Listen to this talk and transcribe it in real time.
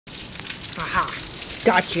Haha.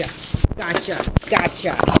 Gotcha. Gotcha.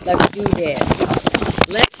 Gotcha. Let's do this.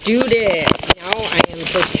 Let's do this. Now I am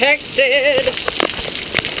protected.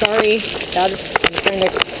 Sorry. I'm trying to...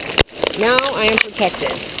 Now I am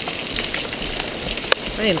protected.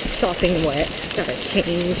 I am sopping wet. Gotta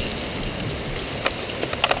change.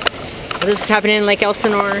 This is happening in Lake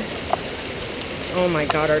Elsinore. Oh my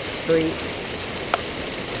god, our street.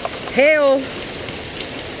 Hail!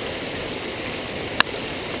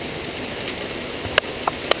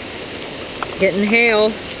 Getting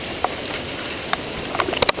hail.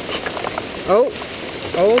 Oh!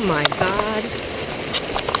 Oh my god.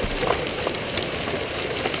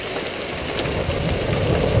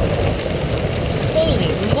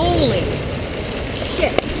 Holy moly!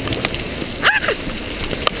 Shit! Ah!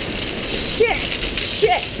 Shit!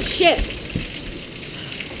 Shit! Shit!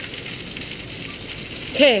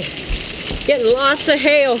 Okay, getting lots of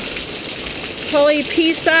hail. Probably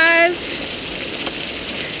pea size.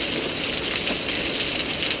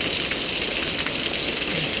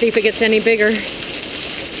 See if it gets any bigger.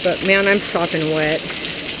 But man, I'm sopping wet.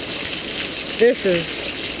 This is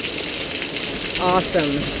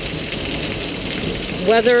awesome.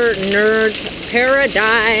 Weather nerds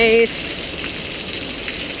paradise.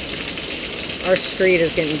 Our street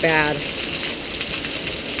is getting bad.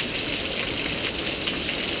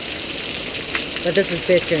 But this is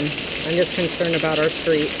bitchin'. I'm just concerned about our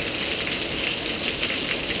street.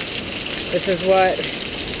 This is what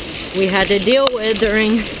we had to deal with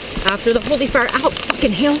after the holy fire. Ow,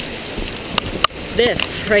 fucking hell. This,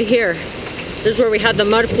 right here. This is where we had the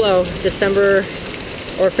mud flow, December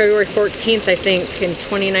or February 14th, I think, in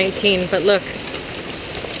 2019. But look.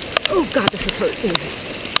 Oh god, this is hurting.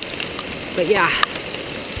 But yeah.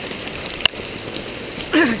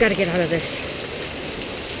 I gotta get out of this.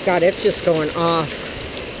 God, it's just going off.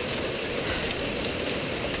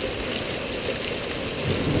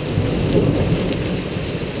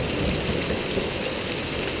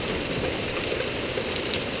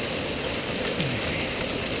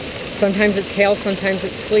 Sometimes it's hail, sometimes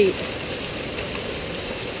it's sleet.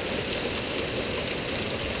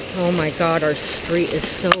 Oh my god, our street is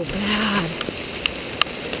so bad.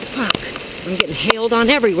 Fuck, I'm getting hailed on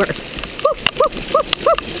everywhere. Woo, woo, woo,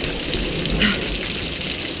 woo.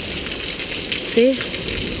 See?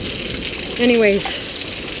 Anyways,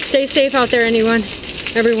 stay safe out there, everyone,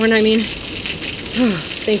 I mean.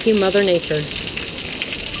 Thank you, Mother Nature.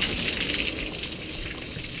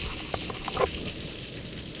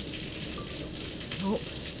 Oh.